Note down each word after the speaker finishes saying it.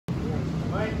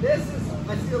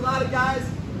I see a lot of guys,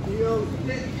 you know,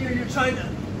 get here, you're trying to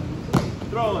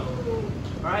throw it.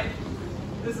 All right?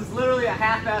 This is literally a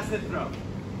half-ass hip throw.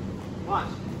 Watch.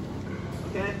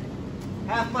 Okay?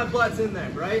 Half my butt's in there,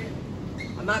 right?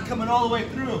 I'm not coming all the way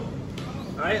through.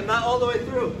 All right? I'm not all the way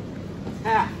through.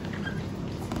 Half.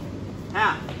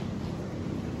 Half.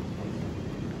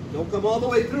 Don't come all the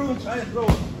way through and try to throw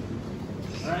it.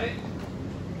 All right?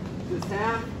 Just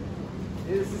half.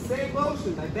 And it's the same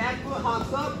motion. My back foot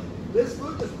hops up. This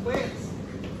foot just plants.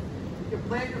 You can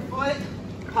plant your foot,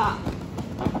 hop.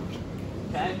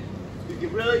 Okay? You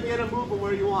can really get a movement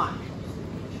where you want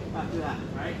after that.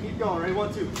 All right? Keep going. Ready?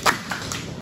 1, 2.